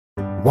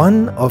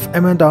One of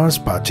M+R's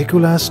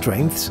particular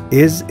strengths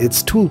is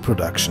its tool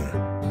production.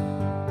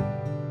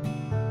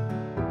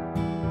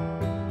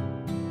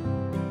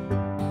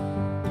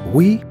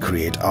 We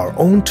create our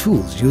own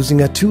tools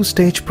using a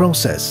two-stage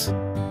process.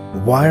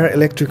 Wire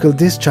electrical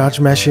discharge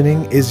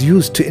machining is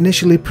used to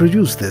initially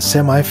produce the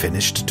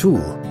semi-finished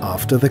tool.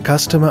 After the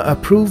customer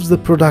approves the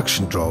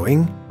production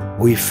drawing,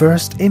 we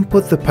first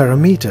input the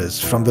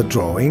parameters from the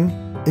drawing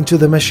into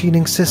the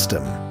machining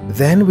system.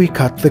 Then we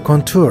cut the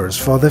contours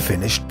for the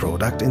finished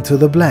product into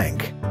the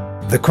blank.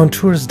 The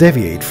contours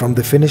deviate from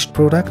the finished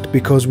product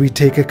because we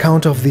take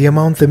account of the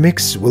amount the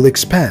mix will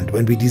expand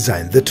when we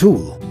design the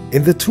tool.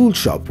 In the tool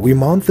shop, we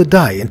mount the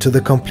die into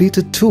the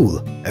completed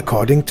tool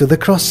according to the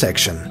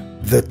cross-section.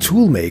 The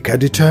toolmaker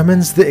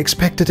determines the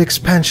expected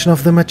expansion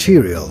of the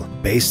material.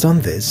 Based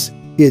on this,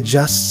 he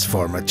adjusts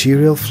for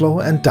material flow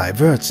and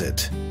diverts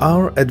it.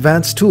 Our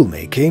advanced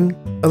toolmaking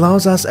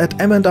allows us at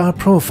M+R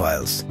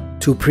Profiles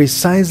to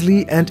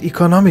precisely and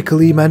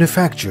economically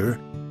manufacture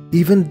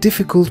even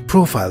difficult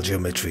profile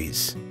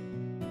geometries.